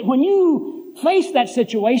 is that when you face that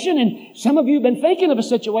situation, and some of you have been thinking of a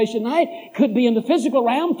situation tonight, it could be in the physical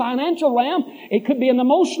realm, financial realm, it could be an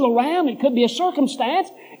emotional realm, it could be a circumstance,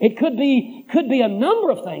 it could be a number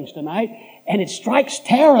of things tonight, and it strikes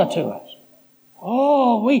terror to us.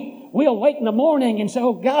 Oh, we awake in the morning and say,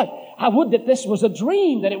 oh God, I would that this was a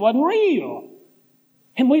dream, that it wasn't real.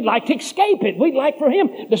 And we'd like to escape it. We'd like for Him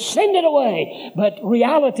to send it away. But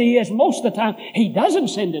reality is most of the time He doesn't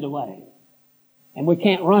send it away. And we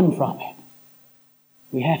can't run from it.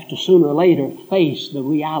 We have to sooner or later face the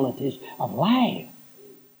realities of life.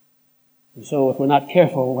 And so if we're not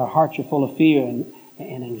careful, our hearts are full of fear and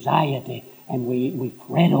anxiety, and we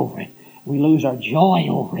fret over it. We lose our joy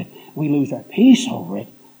over it. We lose our peace over it.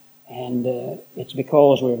 And it's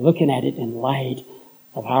because we're looking at it in light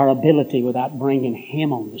of our ability without bringing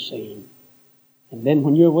Him on the scene. And then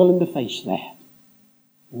when you're willing to face that,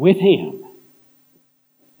 with Him,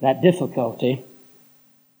 that difficulty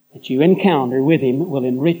that you encounter with Him will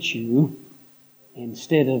enrich you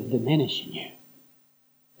instead of diminishing you.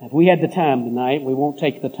 Now, if we had the time tonight, we won't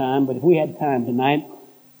take the time, but if we had time tonight,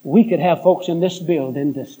 we could have folks in this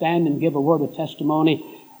building to stand and give a word of testimony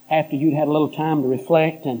after you'd had a little time to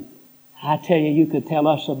reflect. And I tell you, you could tell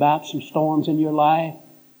us about some storms in your life,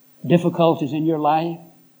 difficulties in your life.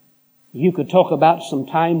 You could talk about some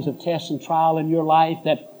times of test and trial in your life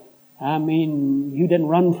that, you didn't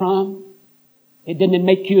run from. It didn't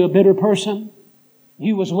make you a bitter person.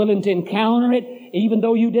 You was willing to encounter it. Even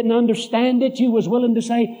though you didn't understand it, you was willing to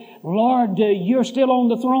say, Lord, you're still on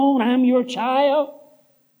the throne. I'm your child.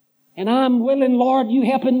 And I'm willing, Lord, you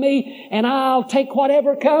helping me, and I'll take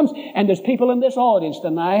whatever comes. And there's people in this audience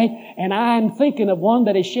tonight, and I'm thinking of one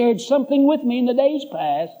that has shared something with me in the days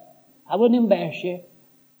past. I wouldn't embarrass you.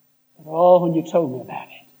 But when you told me about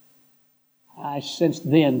it, I sensed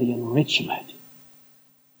then the enrichment.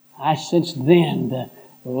 I sensed then the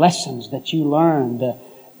lessons that you learned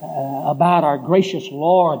about our gracious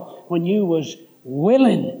Lord when you was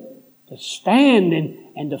willing to stand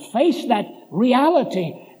and to face that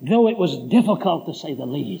reality, though it was difficult to say the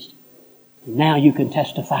least. Now you can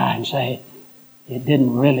testify and say, it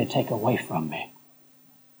didn't really take away from me.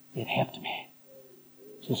 It helped me.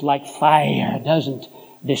 It's just like fire doesn't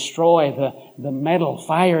destroy the metal.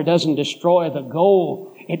 Fire doesn't destroy the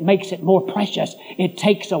gold. It makes it more precious. It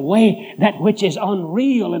takes away that which is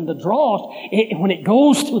unreal and the dross when it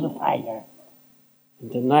goes through the fire.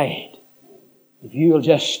 And tonight, if you'll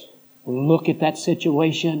just look at that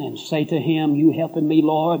situation and say to Him, you helping me,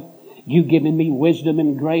 Lord. You giving me wisdom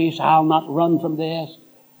and grace. I'll not run from this.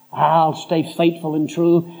 I'll stay faithful and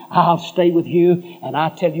true. I'll stay with you. And I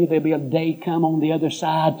tell you, there'll be a day come on the other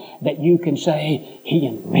side that you can say, He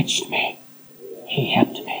enriched me. He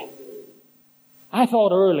helped me. I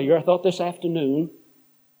thought this afternoon,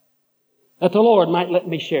 that the Lord might let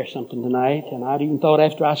me share something tonight. And I'd even thought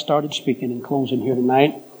after I started speaking and closing here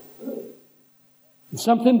tonight,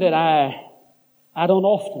 something that I don't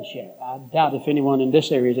often share. I doubt if anyone in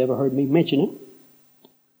this area has ever heard me mention it.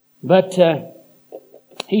 But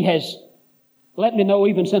He has let me know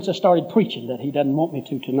even since I started preaching that He doesn't want me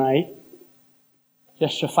to tonight.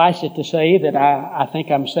 Just suffice it to say that I think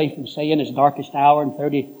I'm safe in saying His darkest hour in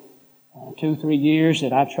 3 years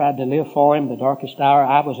that I've tried to live for Him, the darkest hour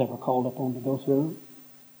I was ever called upon to go through.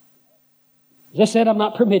 As I said, I'm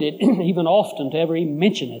not permitted even often to ever even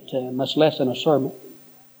mention it, much less in a sermon.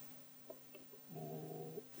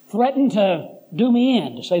 Threatened to do me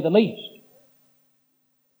in, to say the least.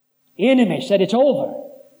 Enemy said it's over.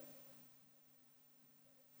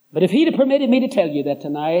 But if He'd have permitted me to tell you that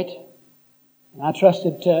tonight, and I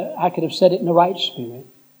trusted I could have said it in the right spirit,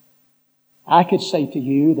 I could say to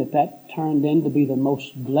you that that turned in to be the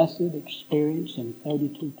most blessed experience in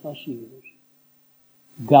 32 plus years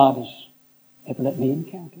God has ever let me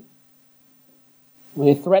encounter.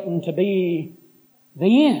 We threatened to be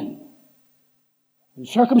the end. And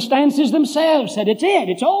circumstances themselves said, it's it,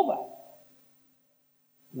 it's over.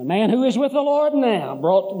 And the man who is with the Lord now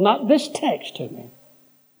brought not this text to me,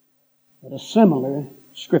 but a similar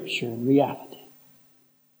scripture in reality.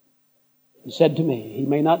 He said to me, he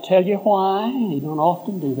may not tell you why, he don't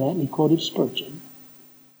often do that, and he quoted Spurgeon.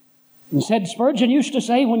 And said Spurgeon used to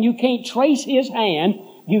say, when you can't trace his hand,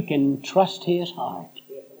 you can trust his heart.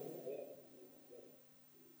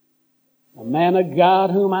 A man of God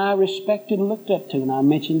whom I respected and looked up to, and I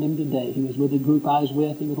mentioned him today. He was with the group I was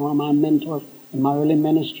with. He was one of my mentors in my early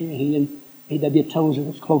ministry. He and A.W. Tozer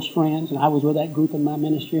was close friends, and I was with that group in my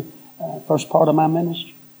ministry, first part of my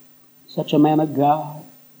ministry. Such a man of God,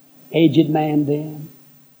 aged man then.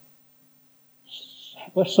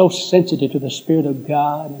 Was so sensitive to the Spirit of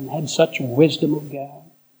God and had such wisdom of God.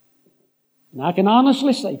 And I can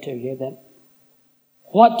honestly say to you that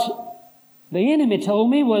what the enemy told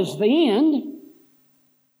me was the end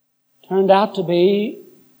turned out to be,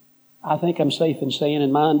 I think I'm safe in saying,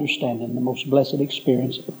 in my understanding, the most blessed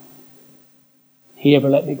experience He ever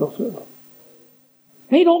let me go through.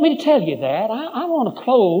 He don't want me to tell you that. I want to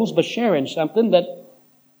close by sharing something that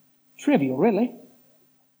trivial, really.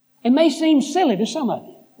 It may seem silly to some of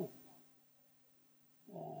you.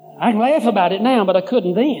 I can laugh about it now, but I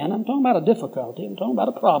couldn't then. I'm talking about a difficulty. I'm talking about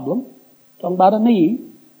a problem. I'm talking about a need.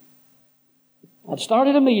 I'd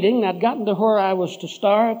started a meeting. I'd gotten to where I was to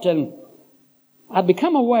start, and I'd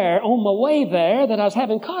become aware on my way there that I was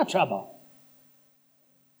having car trouble.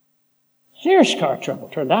 Serious car trouble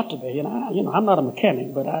turned out to be. And I'm not a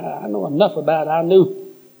mechanic, but I know enough about it. I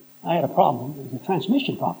knew I had a problem. It was a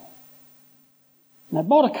transmission problem. And I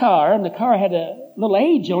bought a car, and the car had a little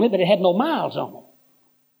age on it, but it had no miles on it.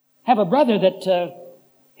 I have a brother that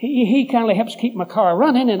he kind of helps keep my car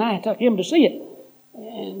running, and I took him to see it.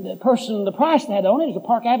 And the price they had on it was a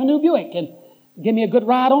Park Avenue Buick, and give me a good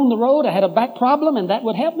ride on the road. I had a back problem, and that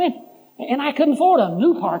would help me. And I couldn't afford a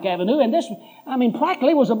new Park Avenue, and this,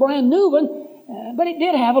 practically was a brand new one, but it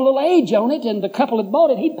did have a little age on it, and the couple that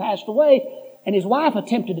bought it, he'd passed away. And his wife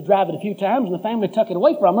attempted to drive it a few times, and the family took it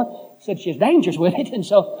away from her, said she's dangerous with it. And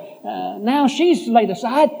so now she's laid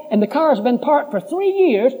aside, and the car's been parked for 3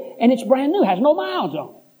 years, and it's brand new, has no miles on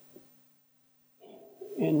it.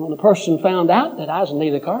 And when the person found out that I was in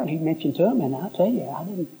need of the car, and he mentioned to him, and I tell you, I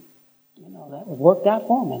didn't, that was worked out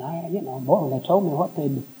for me. And boy, when they told me what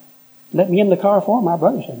they'd let me in the car for, my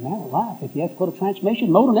brother said, man, alive, if you have to put a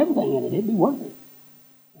transmission, motor, and everything in it, it'd be worth it.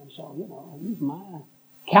 And so, he's my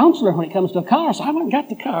counselor when it comes to a car. So I went and got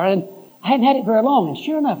the car, and I hadn't had it very long. And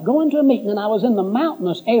sure enough, going to a meeting, and I was in the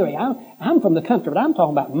mountainous area. I'm from the country, but I'm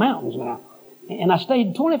talking about mountains now. And I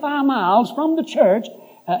stayed 25 miles from the church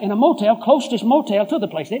in a motel, closest motel to the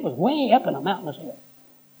place. It was way up in a mountainous area.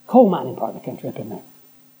 Coal mining part of the country up in there.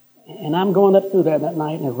 And I'm going up through there that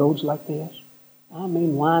night, and the roads like this.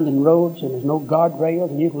 Winding roads, and there's no guardrails,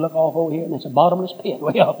 and you can look off over here, and it's a bottomless pit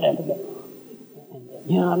way off there.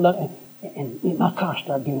 And I look, and my car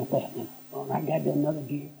started doing that. And I got to another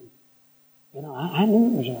gear. I knew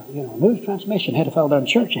it was a loose transmission. Had a fellow there in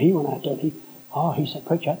church, and he went out there. He said,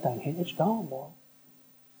 preach that thing. It's gone, boy.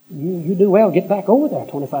 you do well, get back over there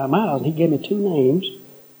 25 miles. And he gave me 2 names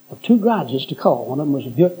of 2 garages to call. One of them was a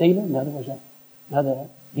Buick dealer, another was another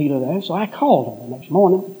dealer there. So I called him the next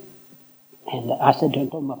morning, and I said to him,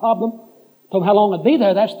 told him my problem, told him how long I'd be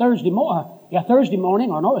there. That's Thursday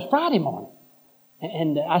morning, or no, it was Friday morning.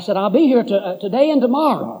 And I said, I'll be here today and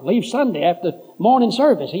tomorrow. Leave Sunday after morning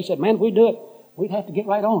service. He said, man, if we do it, we'd have to get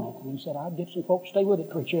right on it. And he said, I'd get some folks to stay with it,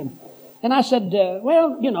 preacher. And I said,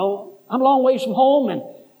 well, you know, I'm a long ways from home, and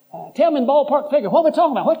tell me in ballpark figure, what are we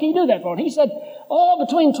talking about? What can you do that for? And he said,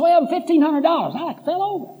 between $1,200 and $1,500. I fell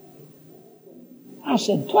over. I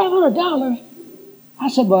said, $1,200? I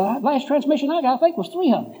said, well, last transmission I got, I think, was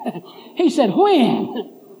 $300. He said,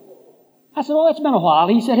 when? I said, it's been a while.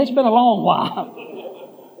 He said, it's been a long while.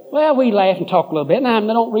 Well, we laughed and talked a little bit. Now, I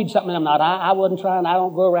don't read something I'm not. I wasn't trying. I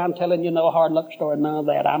don't go around telling, a hard luck story, none of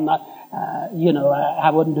that. I'm not, I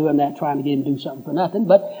wasn't doing that, trying to get him to do something for nothing.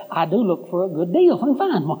 But I do look for a good deal if I can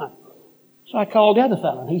find one. So I called the other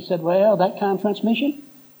fellow, and he said, well, that kind of transmission?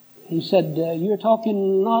 He said, you're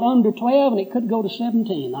talking not under 12, and it could go to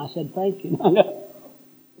 17. I said, thank you.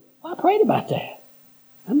 I prayed about that.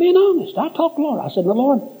 I'm being honest. I talked to the Lord. I said,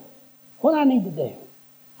 Lord, what I need to do?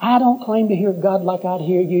 I don't claim to hear God like I'd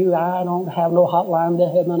hear you. I don't have no hotline to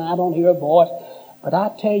heaven. I don't hear a voice. But I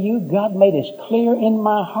tell you, God made as clear in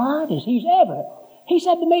my heart as He's ever. He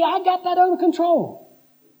said to me, I got that under control.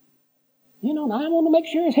 And I want to make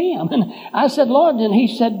sure it's Him. And I said, Lord, and He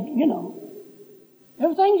said,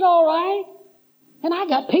 everything's all right. And I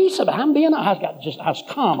got peace about it. I was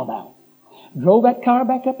calm about it. Drove that car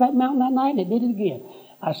back up that mountain that night, and it did it again.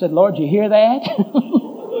 I said, Lord, you hear that?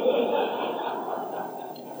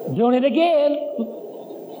 Doing it again.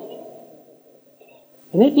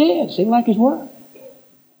 And it did. Seemed like His word.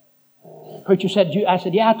 Preacher said, I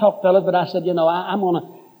said, yeah, I talked, fellas, but I said, I'm going to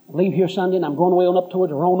leave here Sunday, and I'm going away on up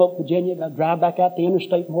towards Roanoke, Virginia. Got to drive back out the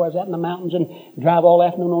interstate from where I was at in the mountains and drive all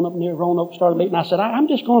afternoon on up near Roanoke, start a meeting. I said, I'm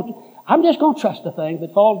just going to trust the thing. If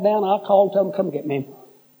it falls down, I'll call and tell them, come get me.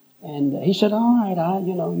 And he said, all right,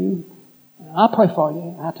 I'll pray for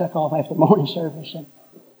you. I took off after morning service and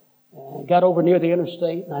got over near the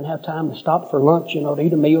interstate, and I didn't have time to stop for lunch, to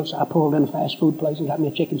eat a meal. So I pulled in a fast food place and got me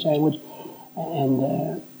a chicken sandwich.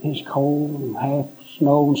 And it's cold and half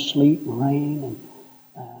snow and sleet and rain. And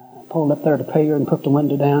pulled up there to pay her and put the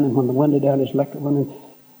window down. And when the window down, this electric window,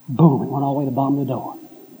 boom, it went all the way to the bottom of the door.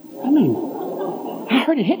 I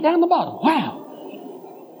heard it hit down the bottom. Wow.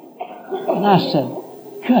 And I said,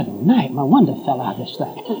 good night, my window fell out of this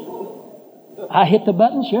thing. I hit the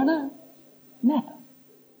button, sure enough, nothing.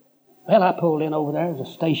 Well, I pulled in over there. There's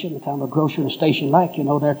a station, kind of a grocery station like, there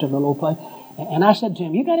to the little place. And I said to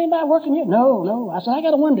him, you got anybody working here? No. I said, I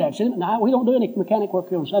got a window accident. No, we don't do any mechanic work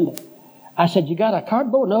here on Sunday. I said, you got a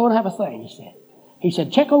cardboard? No, I don't have a thing, He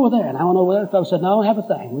said, check over there. And I went over there. The fellow said, no, I don't have a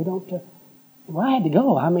thing. We don't. Well, I had to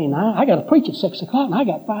go. I got to preach at 6 o'clock, and I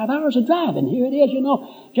got 5 hours of driving. Here it is,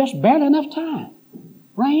 just barely enough time.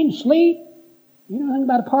 Rain, sleet. You know anything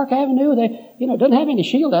about a Park Avenue? It doesn't have any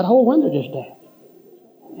shield. That whole window just down.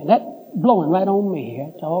 And that blowing right on me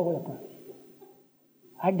here. It's all the way up there.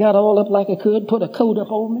 I got all up like I could, put a coat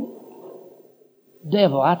up over me.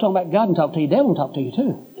 Devil, I talk about God and talk to you. Devil can talk to you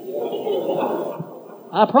too.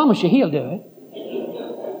 I promise you he'll do it.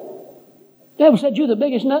 Devil said, you're the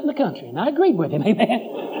biggest nut in the country. And I agreed with him, amen.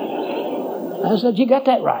 I said, you got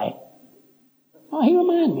that right. Well, he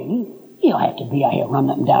reminded me, you don't have to be out here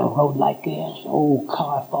running up and down a road like this. Old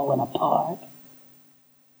car falling apart.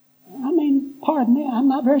 Pardon me, I'm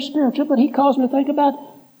not very spiritual, but he caused me to think about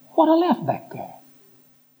what I left back there.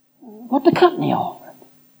 What the company offered.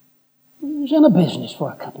 I was in a business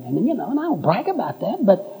for a company. And, and I don't brag about that,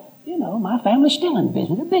 but, my family's still in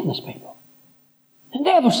business. They're business people. And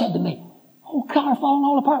the devil said to me, old car falling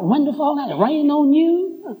all apart, window falling out, it raining on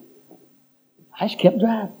you. I just kept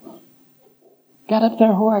driving. Got up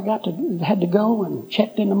there where I had to go and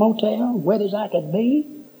checked in the motel, wet as I could be,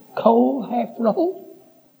 cold, half froze.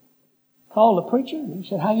 Called the preacher, and he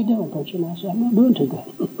said, how you doing, preacher? And I said, I'm not doing too good.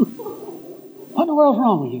 What in the world's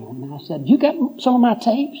wrong with you? And I said, you got some of my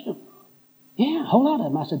tapes? Yeah, a whole lot of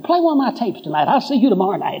them. I said, play one of my tapes tonight. I'll see you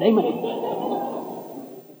tomorrow night. Amen.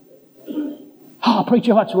 Oh,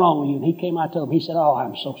 preacher, what's wrong with you? And he came, I told him, he said, oh,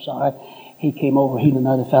 I'm so sorry. He came over, he and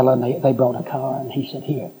another fellow, and they brought a car, and he said,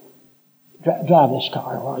 here, drive this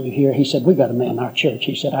car while you're here. He said, we got a man in our church.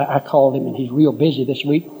 He said, I called him, and he's real busy this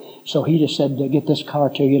week. So he just said, get this car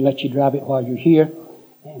to you and let you drive it while you're here.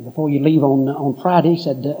 And before you leave on Friday, he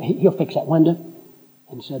said, he'll fix that window.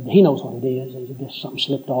 And said, he knows what it is. He said, just something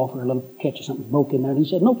slipped off or a little catch of something broke in there. And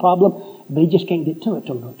he said, no problem, but he just can't get to it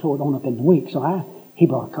till it on up in the week. So he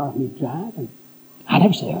brought a car for me to drive. And I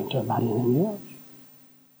never said anything to him about anything else.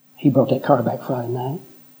 He brought that car back Friday night.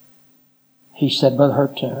 He said, Brother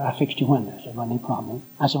Hurt, I fixed your windows. There wasn't any problem.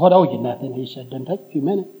 I said, what owe you? Nothing. He said, didn't take a few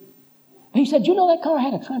minutes. He said, you know that car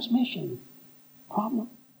had a transmission problem?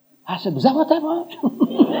 I said, was that what that was?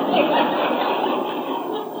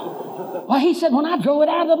 Well, he said, when I drove it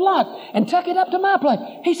out of the block and took it up to my place,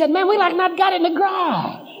 he said, man, we like not got it in the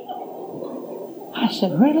garage. I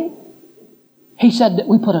said, really? He said that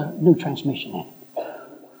we put a new transmission in it.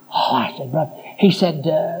 Oh, I said, brother. He said,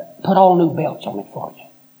 put all new belts on it for you.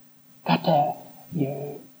 Got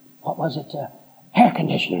your, what was it, air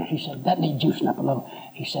conditioner. He said, that needs juicing up a little.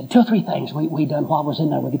 He said, 2 or 3 things we done while I was in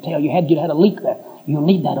there. We could tell you had a leak there. You'll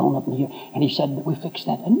need that on up in here. And he said, we fixed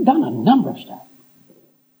that and done a number of stuff.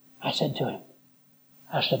 I said to him,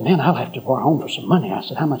 man, I'll have to go home for some money. I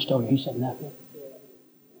said, how much told you? He said, nothing.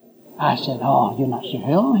 I said, oh, you're not sure?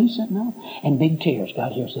 Oh, he said, no. And big tears.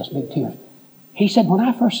 God hears this, big tears. He said, when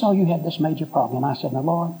I first saw you had this major problem, I said, now,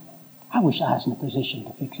 Lord, I wish I was in a position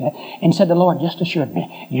to fix that. And said, the Lord just assured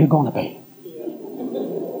me, you're going to be.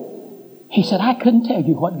 He said, I couldn't tell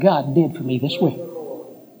you what God did for me this week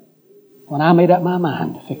when I made up my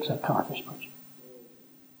mind to fix that car for his preacher.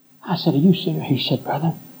 I said, are you serious? He said,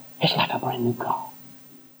 brother, it's like a brand new car.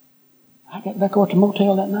 I got back over to the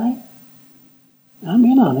motel that night. I'm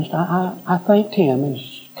being honest. I thanked him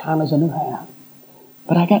as kind as a new house.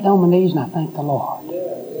 But I got down on my knees and I thanked the Lord.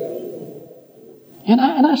 And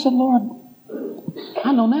I said, Lord,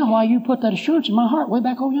 I know now why you put that assurance in my heart way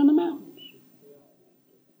back over here in the mountains.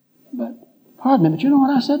 But, pardon me, but you know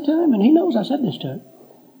what I said to him? And he knows I said this to him.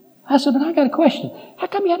 I said, but I got a question. How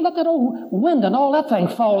come you had to let that old window and all that thing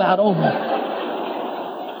fall out over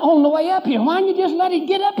on the way up here? Why didn't you just let it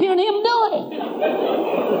get up here and him do it?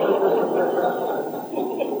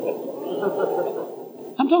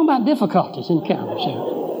 I'm talking about difficulties, encounters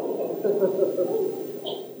here.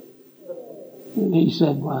 And he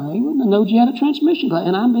said, well, he wouldn't have known you had a transmission.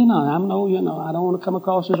 And I'm being honest. I don't want to come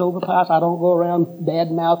across as overpowers. I don't go around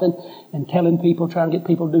bad-mouthing and telling people, trying to get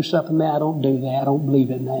people to do something. Man, I don't do that. I don't believe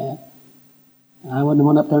in that. I wouldn't have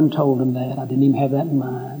went up there and told him that. I didn't even have that in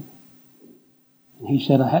mind. And he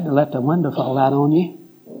said, I had to let the window fall out on you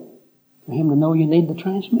for him to know you need the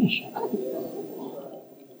transmission.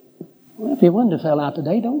 Well, if your window fell out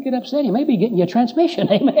today, don't get upset. He may be getting your transmission.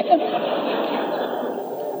 Amen.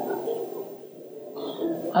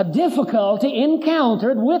 A difficulty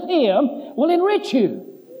encountered with him will enrich you.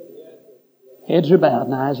 Heads are bowed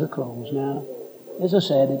and eyes are closed. Now, as I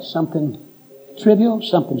said, it's something trivial,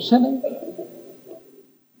 something silly.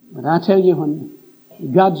 But I tell you, when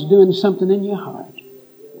God's doing something in your heart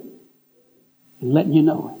and letting you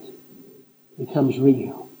know it, it becomes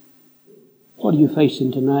real. What are you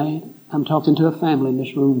facing tonight? I'm talking to a family in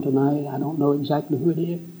this room tonight. I don't know exactly who it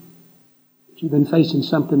is. But you've been facing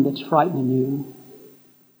something that's frightening you.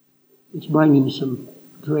 It's bringing some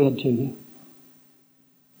dread to you.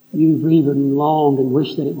 You've even longed and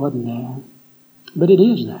wished that it wasn't there. But it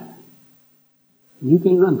is there. You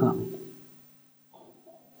can't run from it.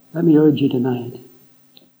 Let me urge you tonight.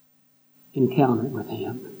 Encounter it with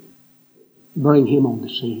him. Bring him on the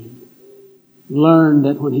scene. Learn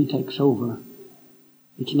that when he takes over,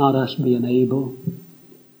 it's not us being able,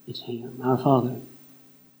 it's him. Our Father,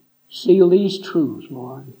 seal these truths,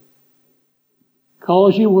 Lord.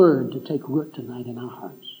 Cause your word to take root tonight in our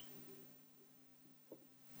hearts.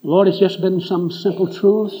 Lord, it's just been some simple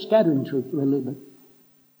truth, scattering truth really, but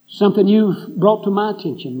something you've brought to my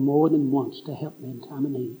attention more than once to help me in time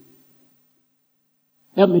of need.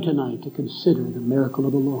 Help me tonight to consider the miracle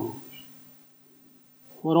of the loaves.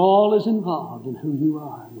 What all is involved in who you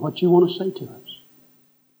are and what you want to say to us.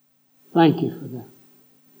 Thank you for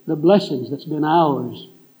the blessings that's been ours,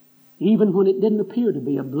 even when it didn't appear to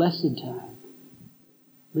be a blessed time.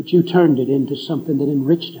 But you turned it into something that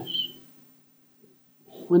enriched us.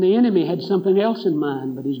 When the enemy had something else in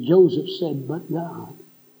mind, but as Joseph said, but God.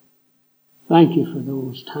 Thank you for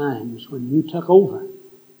those times when you took over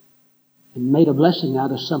and made a blessing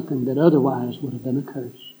out of something that otherwise would have been a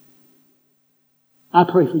curse. I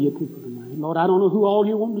pray for your people tonight. Lord, I don't know who all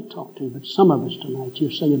you want to talk to, but some of us tonight, you're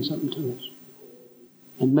saying something to us.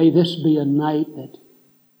 And may this be a night that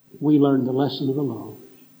we learn the lesson of the Lord.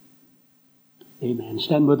 Amen.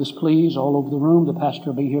 Stand with us, please, all over the room. The pastor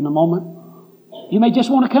will be here in a moment. You may just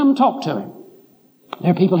want to come and talk to him.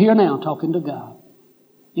 There are people here now talking to God.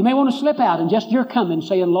 You may want to slip out and just you're coming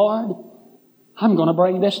saying, Lord, I'm going to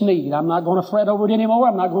bring this need. I'm not going to fret over it anymore.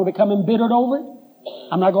 I'm not going to become embittered over it.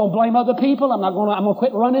 I'm not going to blame other people. I'm going to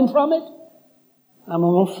quit running from it. I'm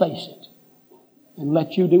going to face it and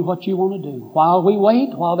let you do what you want to do. While we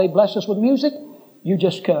wait, while they bless us with music, you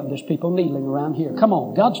just come. There's people kneeling around here. Come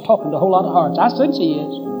on. God's talking to a whole lot of hearts. I sense He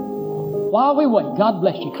is. While we wait, God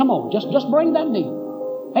bless you. Come on, just bring that need.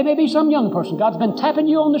 It may be some young person. God's been tapping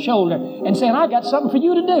you on the shoulder and saying, I got something for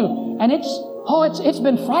you to do. And it's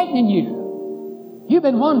been frightening you. You've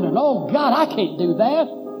been wondering, oh God, I can't do that.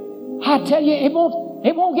 I tell you, it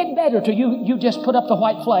won't get better till you just put up the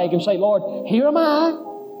white flag and say, Lord, here am I.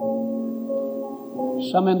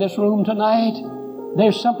 Some in this room tonight,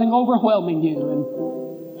 there's something overwhelming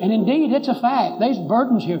you. And indeed, it's a fact. There's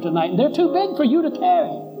burdens here tonight, and they're too big for you to carry.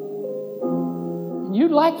 And you'd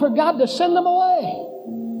like for God to send them away.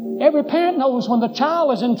 Every parent knows when the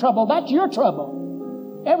child is in trouble, that's your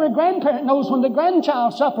trouble. Every grandparent knows when the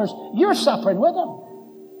grandchild suffers, you're suffering with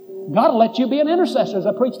them. God will let you be an intercessor, as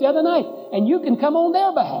I preached the other night, and you can come on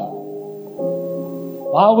their behalf.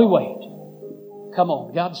 While we wait, come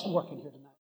on, God's working.